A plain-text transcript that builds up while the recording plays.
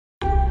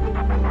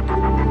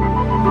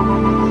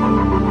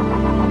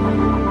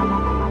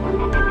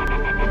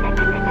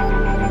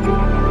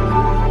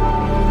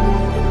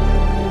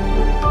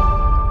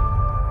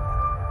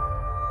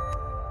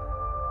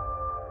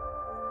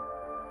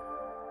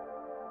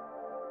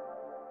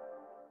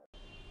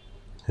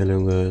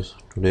Hello guys,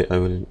 today I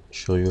will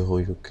show you how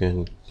you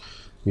can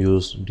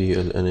use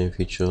DLNA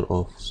feature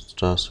of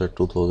StarSat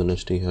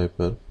 2000HD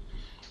Hyper.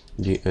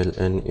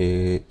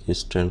 DLNA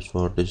stands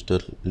for Digital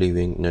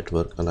Living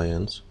Network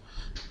Alliance,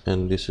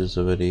 and this is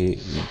a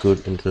very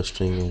good,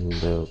 interesting and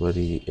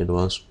very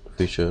advanced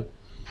feature.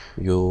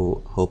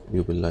 You hope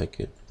you will like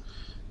it.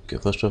 Okay,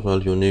 first of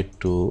all you need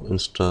to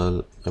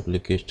install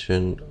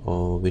application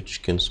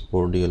which can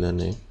support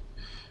DLNA,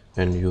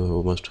 and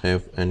you must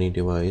have any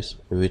device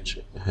which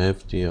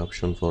have the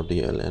option for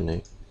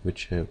DLNA,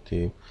 which have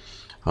the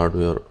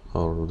hardware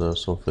or the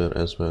software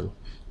as well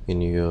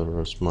in your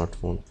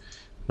smartphone.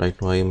 Right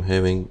now I am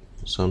having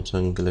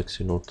Samsung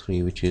Galaxy Note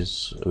 3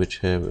 which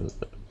have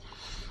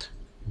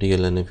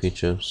DLNA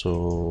feature.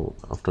 So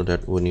after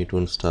that we need to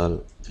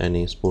install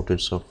any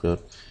supported software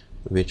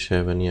which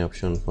have any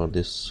option for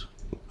this.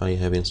 I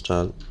have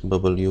installed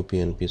Bubble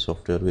UPnP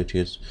software, which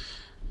is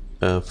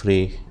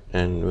free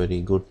and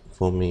very good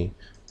for me.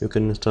 You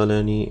can install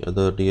any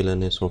other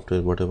DLNA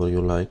software whatever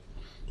you like.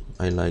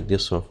 I like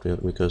this software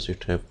because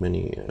it have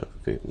many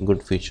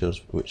good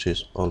features which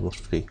is almost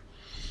free.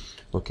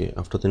 Okay,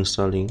 after the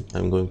installing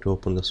I'm going to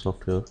open the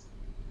software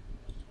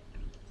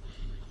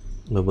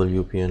Bubble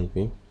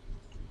UPnP.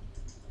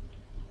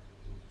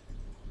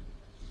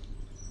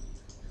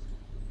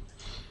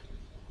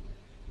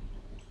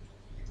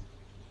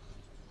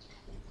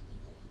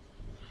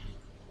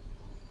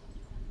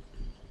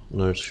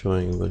 Now it's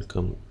showing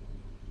welcome.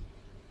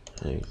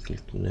 I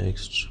click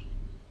next.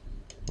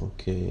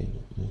 Okay,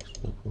 next,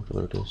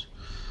 whatever it is.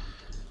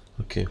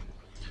 Okay,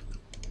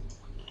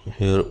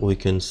 here we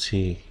can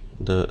see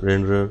the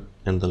renderer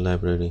and the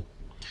library.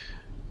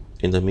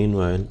 In the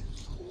meanwhile,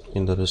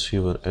 in the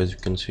receiver, as you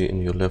can see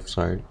in your left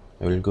side,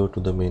 I will go to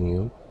the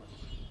menu,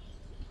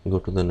 go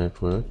to the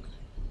network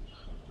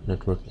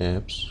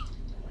apps,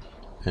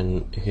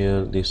 and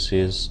here this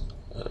is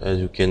as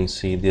you can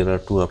see there are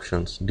two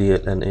options,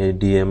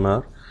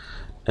 DLNA-DMR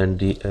and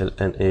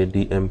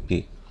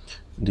DLNA-DMP.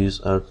 These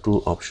are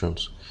two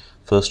options.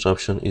 First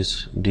option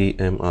is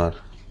DMR.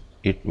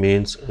 It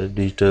means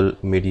digital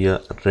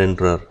media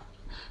renderer.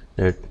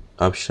 That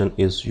option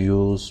is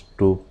used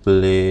to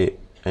play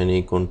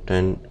any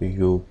content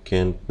you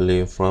can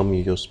play from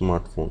your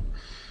smartphone.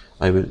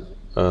 I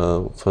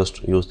will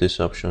first use this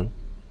option.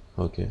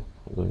 Okay,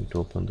 I'm going to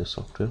open this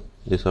software.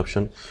 This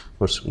option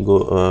first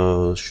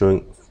go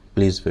showing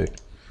please wait,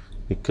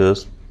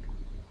 because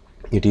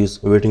it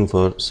is waiting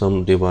for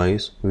some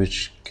device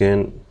which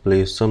can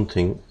play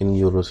something in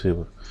your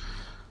receiver.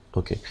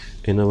 Okay,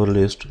 in our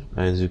list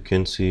as you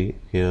can see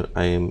here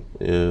I am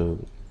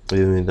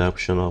using the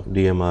option of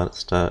DMR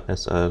star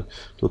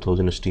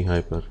SR-2000HD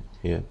Hyper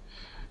here,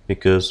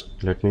 because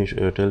let me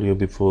tell you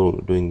before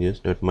doing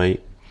this that my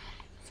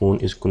phone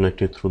is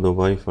connected through the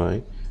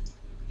Wi-Fi,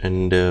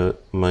 and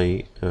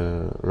my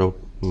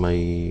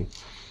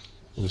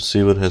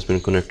receiver has been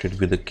connected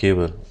with the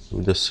cable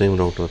with the same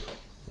router.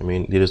 I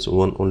mean there is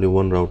only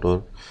one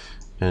router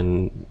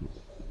and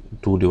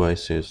two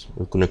devices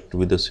connected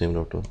with the same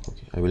router.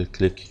 Okay, I will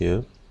click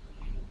here.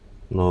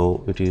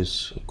 Now it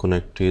is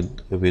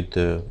connected with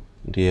the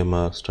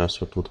DMR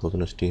StarSat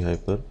 2000HD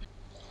Hyper.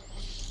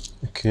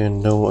 Okay,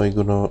 now I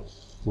gonna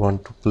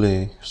want to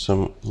play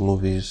some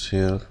movies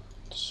here,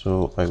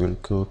 so I will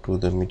go to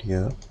the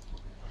media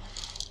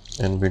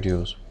and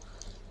videos,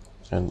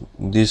 and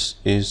this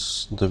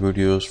is the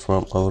videos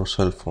from our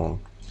cell phone.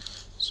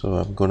 So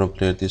I'm gonna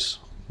play this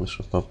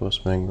Mr. Papa's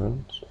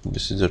Penguin.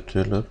 This is a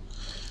trailer.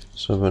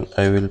 So when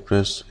I will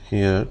press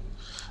here,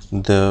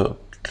 the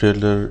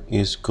trailer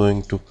is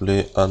going to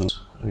play, and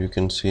you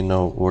can see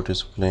now what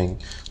is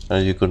playing,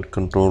 and you can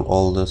control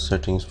all the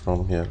settings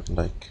from here,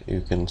 like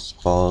you can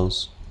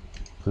pause,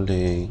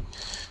 play,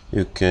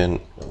 you can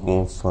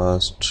move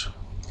fast,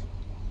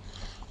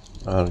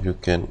 or you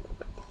can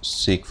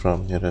seek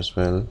from here as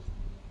well.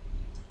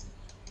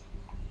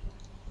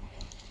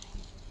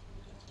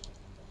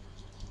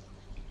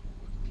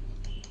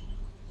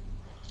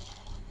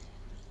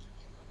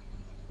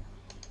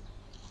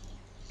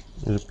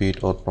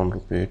 Repeat or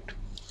non-repeat,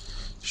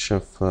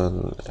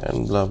 shuffle,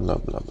 and blah blah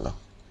blah blah.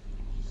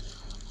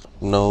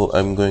 Now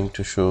I'm going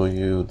to show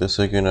you the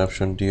second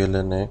option,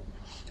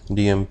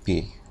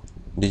 DLNA-DMP,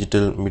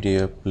 digital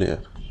media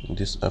player.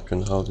 This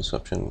option, how this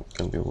option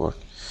can be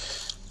worked.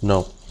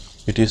 Now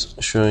it is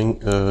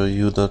showing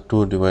you the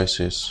two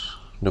devices,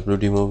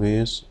 WD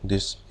movies.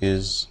 This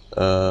is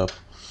a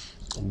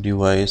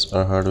device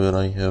or hardware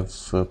I have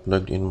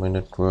plugged in my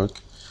network.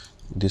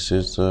 This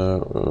is the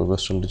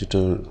Western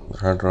Digital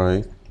hard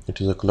drive. It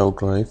is a cloud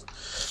drive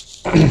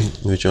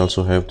which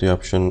also have the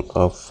option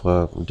of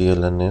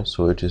DLNA,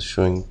 so it is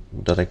showing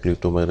directly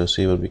to my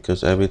receiver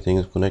because everything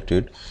is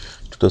connected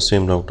to the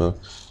same router.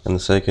 And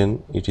the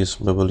second, it is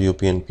Bubble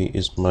UPnP,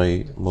 is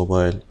my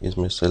mobile, is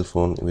my cell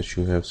phone, which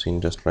you have seen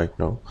just right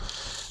now.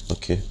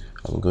 Okay,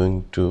 I'm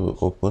going to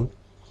open,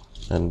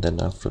 and then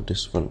after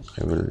this one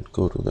I will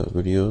go to the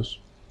videos.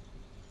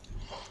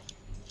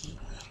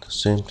 The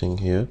same thing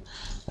here,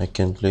 I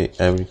can play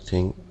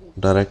everything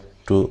direct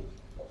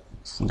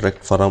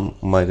from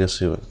my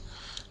receiver.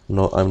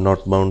 No, I'm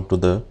not bound to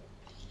the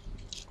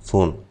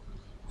phone.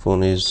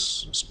 Phone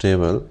is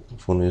stable,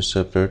 phone is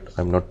separate.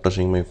 I'm not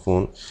touching my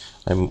phone.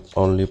 I'm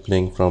only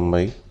playing from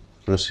my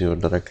receiver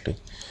directly.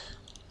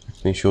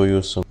 Let me show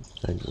you some.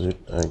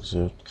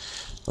 Exit.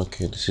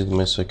 Okay, this is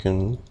my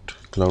second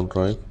cloud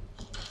drive.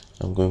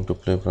 I'm going to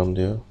play from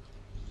there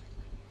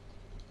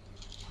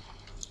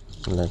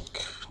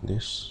like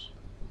this.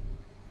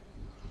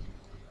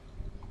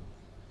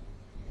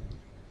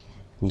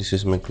 This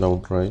is my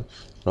cloud drive.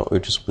 Now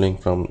it is playing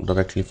from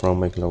directly from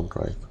my cloud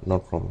drive,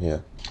 not from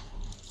here.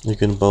 You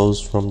can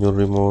pause from your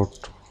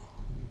remote,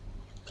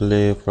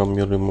 play from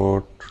your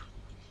remote,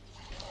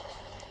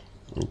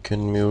 you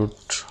can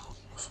mute,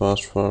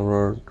 fast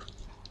forward,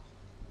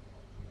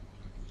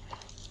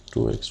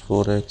 2x,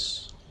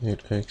 4x,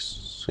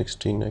 8x,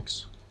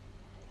 16x,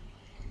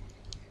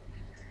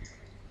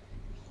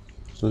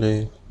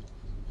 play,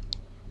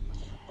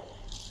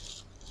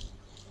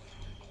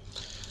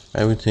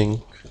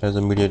 everything as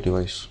a media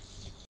device.